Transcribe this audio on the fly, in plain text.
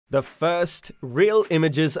The first real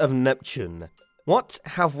images of Neptune. What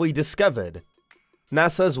have we discovered?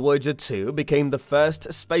 NASA's Voyager 2 became the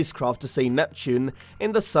first spacecraft to see Neptune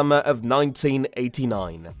in the summer of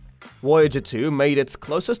 1989. Voyager 2 made its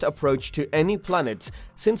closest approach to any planet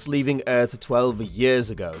since leaving Earth 12 years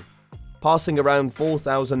ago, passing around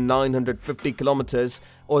 4,950 kilometers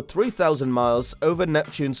or 3,000 miles over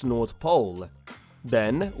Neptune's North Pole.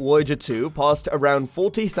 Then, Voyager 2 passed around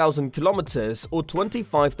 40,000 kilometers or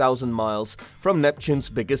 25,000 miles from Neptune's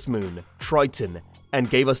biggest moon, Triton, and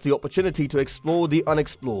gave us the opportunity to explore the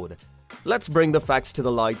unexplored. Let's bring the facts to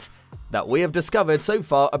the light that we have discovered so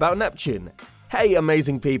far about Neptune. Hey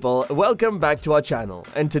amazing people, welcome back to our channel,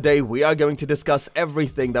 and today we are going to discuss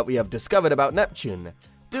everything that we have discovered about Neptune.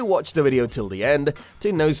 Do watch the video till the end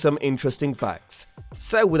to know some interesting facts.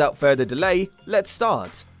 So without further delay, let's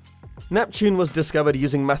start. Neptune was discovered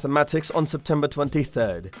using mathematics on September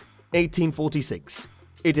 23rd, 1846.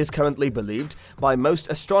 It is currently believed by most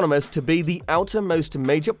astronomers to be the outermost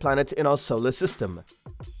major planet in our solar system.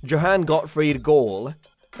 Johann Gottfried Galle,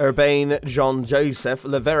 Urbain, Jean-Joseph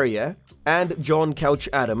Verrier, and John Couch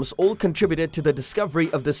Adams all contributed to the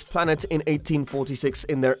discovery of this planet in 1846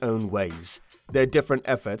 in their own ways. Their different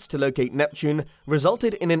efforts to locate Neptune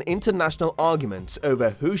resulted in an international argument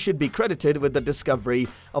over who should be credited with the discovery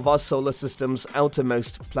of our solar system's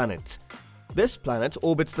outermost planet. This planet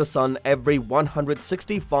orbits the Sun every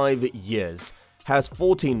 165 years, has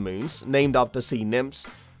 14 moons named after sea nymphs,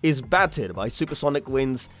 is battered by supersonic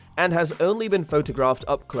winds, and has only been photographed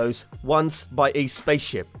up close once by a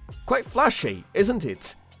spaceship. Quite flashy, isn't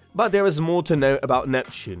it? But there is more to know about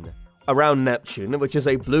Neptune. Around Neptune, which is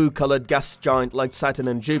a blue-colored gas giant like Saturn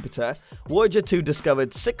and Jupiter, Voyager 2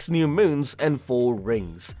 discovered 6 new moons and 4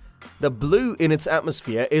 rings. The blue in its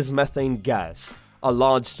atmosphere is methane gas. A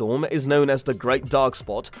large storm is known as the Great Dark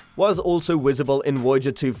Spot, was also visible in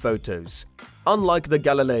Voyager 2 photos. Unlike the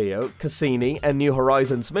Galileo, Cassini, and New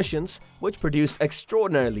Horizons missions, which produced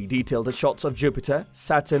extraordinarily detailed shots of Jupiter,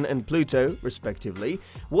 Saturn, and Pluto, respectively,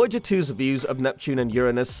 Voyager 2's views of Neptune and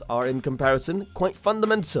Uranus are, in comparison, quite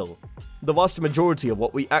fundamental. The vast majority of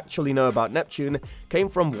what we actually know about Neptune came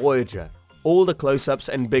from Voyager. All the close-ups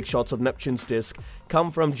and big shots of Neptune's disk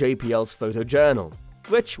come from JPL's photojournal,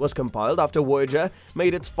 which was compiled after Voyager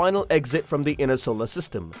made its final exit from the inner solar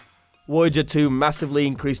system. Voyager 2 massively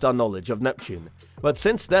increased our knowledge of Neptune, but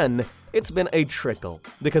since then, it's been a trickle,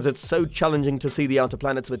 because it's so challenging to see the outer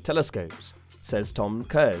planets with telescopes, says Tom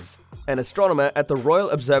Kurz, an astronomer at the Royal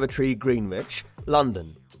Observatory, Greenwich,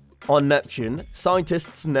 London. On Neptune,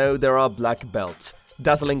 scientists know there are black belts,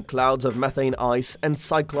 dazzling clouds of methane ice, and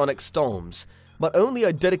cyclonic storms, but only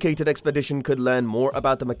a dedicated expedition could learn more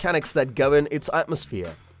about the mechanics that govern its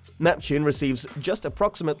atmosphere. Neptune receives just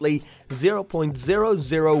approximately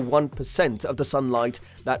 0.001% of the sunlight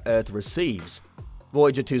that Earth receives.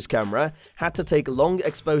 Voyager 2's camera had to take long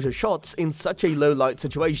exposure shots in such a low light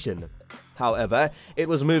situation. However, it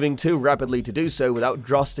was moving too rapidly to do so without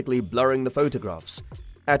drastically blurring the photographs.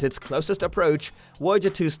 At its closest approach,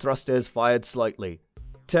 Voyager 2's thrusters fired slightly,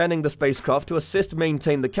 turning the spacecraft to assist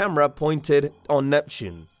maintain the camera pointed on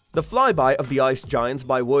Neptune. The flyby of the ice giants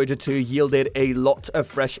by Voyager 2 yielded a lot of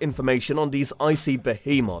fresh information on these icy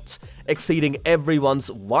behemoths, exceeding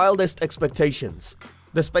everyone's wildest expectations.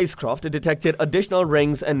 The spacecraft detected additional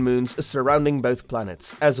rings and moons surrounding both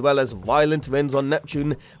planets, as well as violent winds on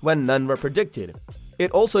Neptune when none were predicted.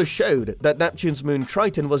 It also showed that Neptune's moon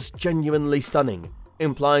Triton was genuinely stunning,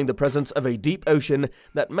 implying the presence of a deep ocean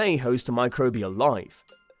that may host microbial life.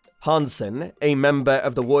 Hansen, a member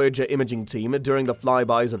of the Voyager imaging team during the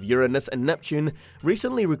flybys of Uranus and Neptune,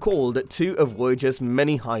 recently recalled 2 of Voyager's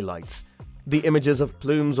many highlights: the images of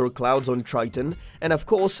plumes or clouds on Triton, and of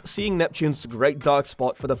course seeing Neptune's Great Dark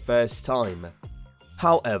Spot for the first time.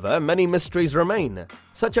 However, many mysteries remain,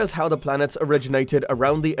 such as how the planets originated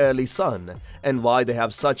around the early Sun, and why they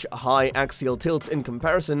have such high axial tilts in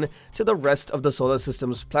comparison to the rest of the solar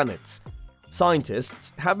system's planets.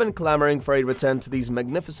 Scientists have been clamoring for a return to these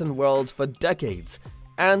magnificent worlds for decades,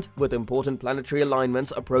 and with important planetary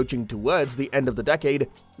alignments approaching towards the end of the decade,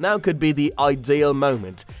 now could be the ideal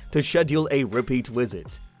moment to schedule a repeat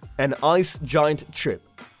visit. An ice giant trip,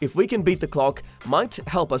 if we can beat the clock, might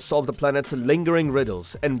help us solve the planet's lingering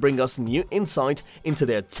riddles and bring us new insight into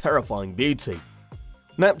their terrifying beauty.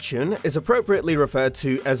 Neptune is appropriately referred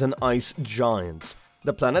to as an ice giant.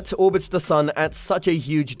 The planet orbits the Sun at such a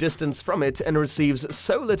huge distance from it and receives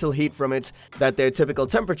so little heat from it that their typical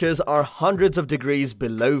temperatures are hundreds of degrees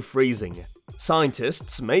below freezing.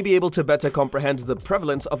 Scientists may be able to better comprehend the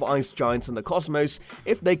prevalence of ice giants in the cosmos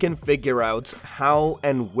if they can figure out how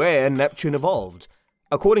and where Neptune evolved.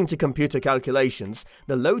 According to computer calculations,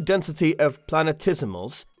 the low density of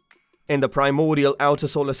planetesimals in the primordial outer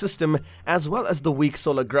solar system, as well as the weak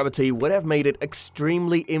solar gravity, would have made it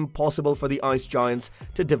extremely impossible for the ice giants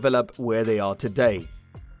to develop where they are today.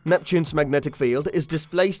 Neptune's magnetic field is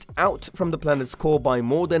displaced out from the planet's core by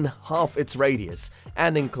more than half its radius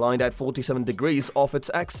and inclined at 47 degrees off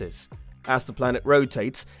its axis. As the planet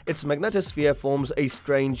rotates, its magnetosphere forms a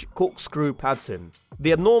strange corkscrew pattern.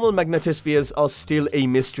 The abnormal magnetospheres are still a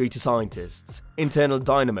mystery to scientists. Internal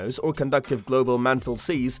dynamos or conductive global mantle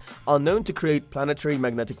seas are known to create planetary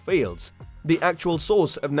magnetic fields. The actual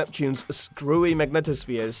source of Neptune's screwy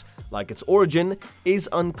magnetospheres, like its origin, is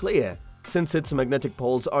unclear, since its magnetic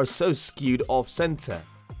poles are so skewed off-center.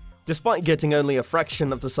 Despite getting only a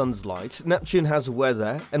fraction of the sun's light, Neptune has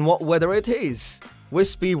weather, and what weather it is!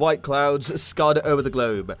 Wispy white clouds scud over the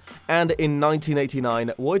globe, and in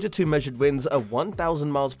 1989, Voyager 2 measured winds of 1,000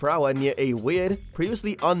 miles per hour near a weird,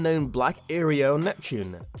 previously unknown black area on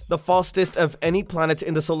Neptune, the fastest of any planet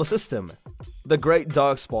in the solar system. The Great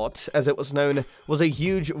Dark Spot, as it was known, was a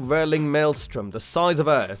huge whirling maelstrom the size of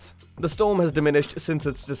Earth. The storm has diminished since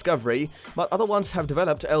its discovery, but other ones have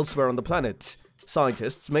developed elsewhere on the planet.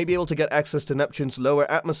 Scientists may be able to get access to Neptune's lower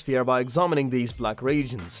atmosphere by examining these black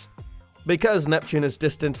regions. Because Neptune is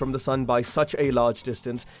distant from the Sun by such a large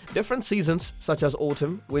distance, different seasons, such as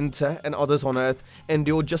autumn, winter, and others on Earth,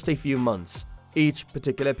 endure just a few months. Each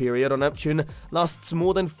particular period on Neptune lasts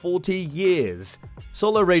more than 40 years.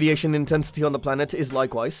 Solar radiation intensity on the planet is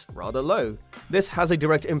likewise rather low. This has a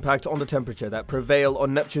direct impact on the temperature that prevails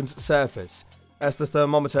on Neptune's surface, as the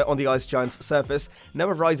thermometer on the ice giant's surface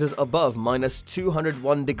never rises above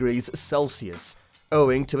 -201 degrees Celsius,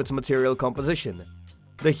 owing to its material composition.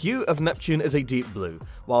 The hue of Neptune is a deep blue.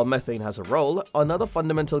 While methane has a role, another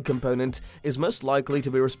fundamental component is most likely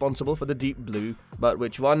to be responsible for the deep blue, but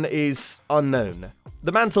which one is unknown.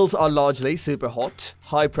 The mantles are largely superhot,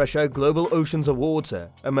 high-pressure global oceans of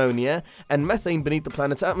water, ammonia, and methane beneath the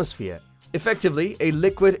planet's atmosphere. Effectively, a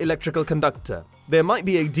liquid electrical conductor. There might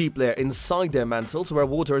be a deep layer inside their mantles where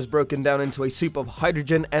water is broken down into a soup of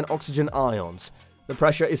hydrogen and oxygen ions. The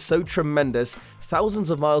pressure is so tremendous,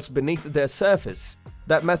 thousands of miles beneath their surface,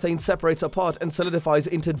 that methane separates apart and solidifies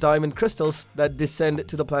into diamond crystals that descend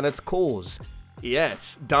to the planet's cores.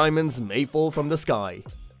 Yes, diamonds may fall from the sky.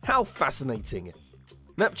 How fascinating!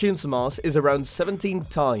 Neptune's mass is around 17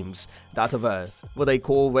 times that of Earth, with a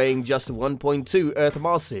core weighing just 1.2 Earth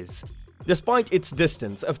masses. Despite its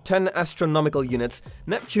distance of 10 astronomical units,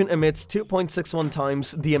 Neptune emits 2.61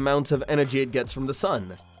 times the amount of energy it gets from the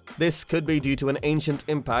Sun. This could be due to an ancient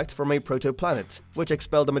impact from a protoplanet, which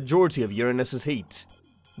expelled the majority of Uranus's heat.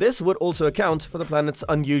 This would also account for the planet's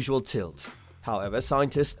unusual tilt. However,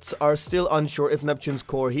 scientists are still unsure if Neptune's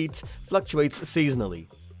core heat fluctuates seasonally.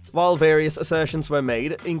 While various assertions were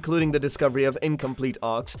made, including the discovery of incomplete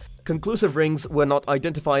arcs, conclusive rings were not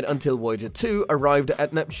identified until Voyager 2 arrived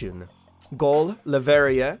at Neptune. Galle,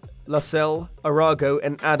 Verrier, Lassell, Arago,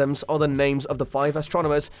 and Adams are the names of the 5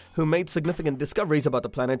 astronomers who made significant discoveries about the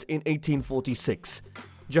planet in 1846.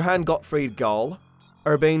 Johann Gottfried Galle,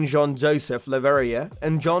 Urbain Jean-Joseph Verrier,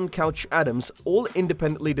 and John Couch Adams all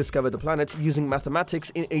independently discovered the planet using mathematics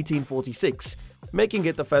in 1846, making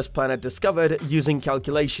it the first planet discovered using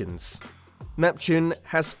calculations. Neptune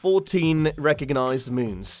has 14 recognized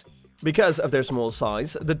moons. Because of their small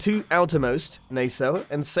size, the 2 outermost, Naso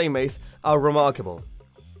and Samath, are remarkable.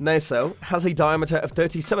 Naso has a diameter of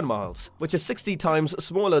 37 miles, which is 60 times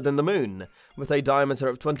smaller than the Moon. With a diameter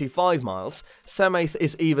of 25 miles, Samath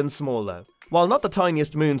is even smaller. While not the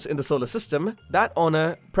tiniest moons in the solar system, that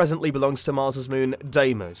honor presently belongs to Mars's moon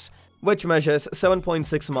Deimos, which measures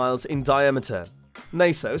 7.6 miles in diameter.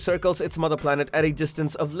 Naso circles its mother planet at a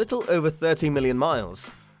distance of little over 30 million miles.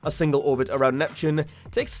 A single orbit around Neptune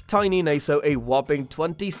takes tiny Naso a whopping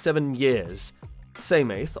 27 years.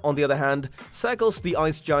 Samath, on the other hand, circles the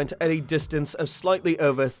ice giant at a distance of slightly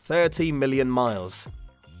over 30 million miles.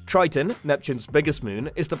 Triton, Neptune's biggest moon,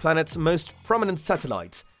 is the planet's most prominent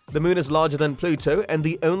satellite. The moon is larger than Pluto and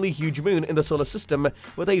the only huge moon in the solar system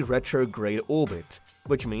with a retrograde orbit,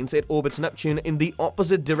 which means it orbits Neptune in the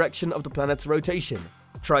opposite direction of the planet's rotation.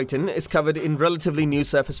 Triton is covered in relatively new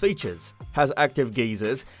surface features, has active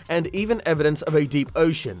geysers, and even evidence of a deep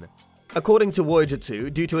ocean. According to Voyager 2,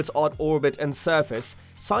 due to its odd orbit and surface,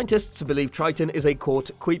 scientists believe Triton is a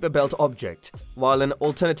caught Kuiper Belt object, while an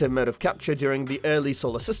alternative mode of capture during the early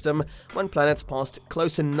solar system, when planets passed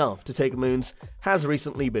close enough to take moons, has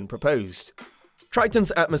recently been proposed.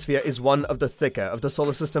 Triton's atmosphere is one of the thicker of the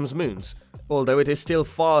solar system's moons, although it is still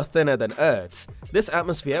far thinner than Earth's. This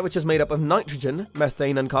atmosphere, which is made up of nitrogen,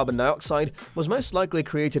 methane, and carbon dioxide, was most likely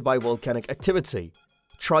created by volcanic activity.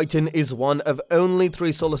 Triton is one of only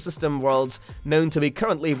 3 solar system worlds known to be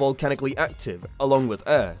currently volcanically active, along with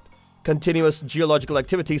Earth. Continuous geological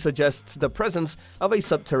activity suggests the presence of a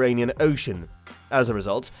subterranean ocean. As a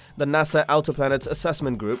result, the NASA Outer Planets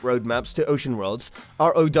Assessment Group Roadmaps to Ocean Worlds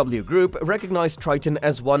 (ROW) group recognized Triton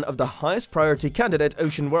as one of the highest priority candidate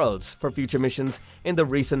ocean worlds for future missions in the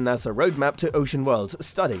recent NASA Roadmap to Ocean Worlds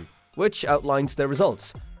study, which outlines their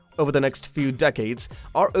results. Over the next few decades,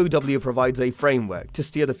 ROW provides a framework to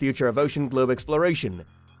steer the future of ocean globe exploration.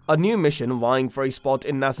 A new mission vying for a spot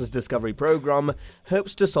in NASA's Discovery program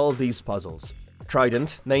hopes to solve these puzzles.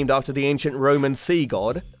 Trident, named after the ancient Roman sea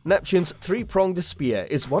god, Neptune's 3-pronged spear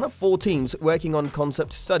is one of 4 teams working on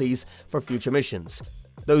concept studies for future missions.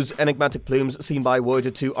 Those enigmatic plumes seen by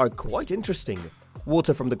Voyager 2 are quite interesting.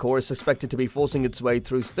 Water from the core is suspected to be forcing its way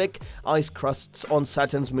through thick ice crusts on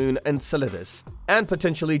Saturn's moon Enceladus, and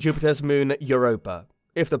potentially Jupiter's moon Europa.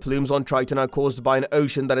 If the plumes on Triton are caused by an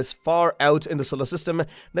ocean that is far out in the solar system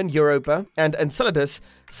than Europa and Enceladus,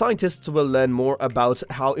 scientists will learn more about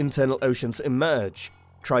how internal oceans emerge.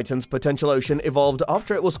 Triton's potential ocean evolved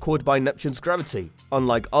after it was caught by Neptune's gravity,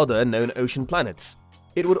 unlike other known ocean planets.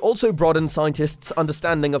 It would also broaden scientists'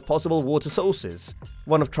 understanding of possible water sources.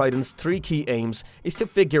 One of Triton's 3 key aims is to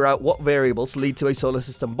figure out what variables lead to a solar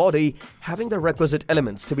system body having the requisite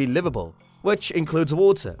elements to be livable, which includes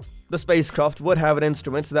water. The spacecraft would have an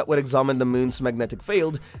instrument that would examine the moon's magnetic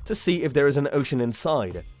field to see if there is an ocean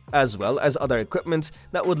inside, as well as other equipment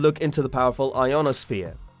that would look into the powerful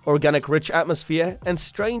ionosphere, organic-rich atmosphere, and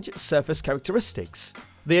strange surface characteristics.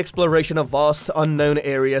 The exploration of vast, unknown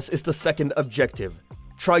areas is the second objective.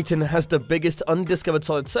 Triton has the biggest undiscovered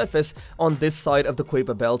solid surface on this side of the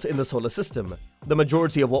Kuiper belt in the solar system. The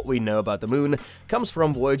majority of what we know about the moon comes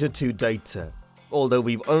from Voyager 2 data, although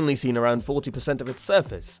we've only seen around 40% of its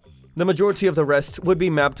surface. The majority of the rest would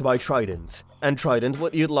be mapped by Trident, and Trident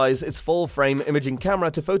would utilize its full-frame imaging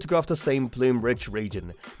camera to photograph the same plume-rich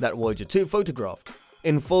region that Voyager 2 photographed.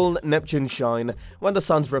 In full Neptune shine, when the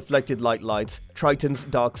sun's reflected light lights Triton's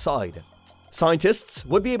dark side. Scientists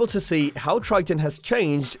would be able to see how Triton has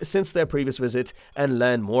changed since their previous visit and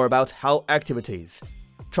learn more about how active it is.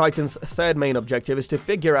 Triton's third main objective is to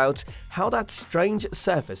figure out how that strange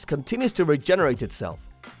surface continues to regenerate itself.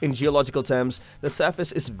 In geological terms, the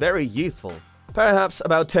surface is very youthful, perhaps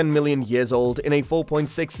about 10 million years old in a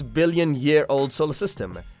 4.6 billion year old solar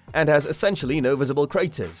system, and has essentially no visible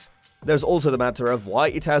craters. There's also the matter of why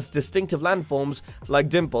it has distinctive landforms like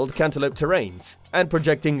dimpled cantaloupe terrains and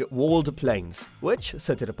projecting walled plains, which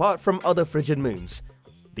set it apart from other frigid moons.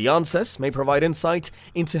 The answers may provide insight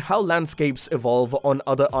into how landscapes evolve on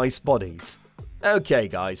other ice bodies. Okay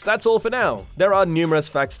guys, that's all for now. There are numerous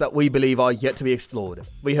facts that we believe are yet to be explored.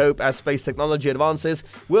 We hope as space technology advances,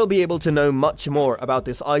 we'll be able to know much more about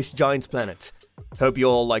this ice giant's planet. Hope you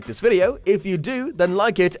all like this video. If you do, then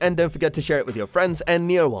like it and don't forget to share it with your friends and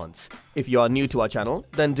near ones. If you are new to our channel,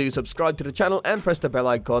 then do subscribe to the channel and press the bell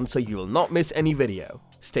icon so you will not miss any video.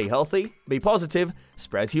 Stay healthy, be positive,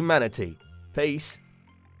 spread humanity. Peace.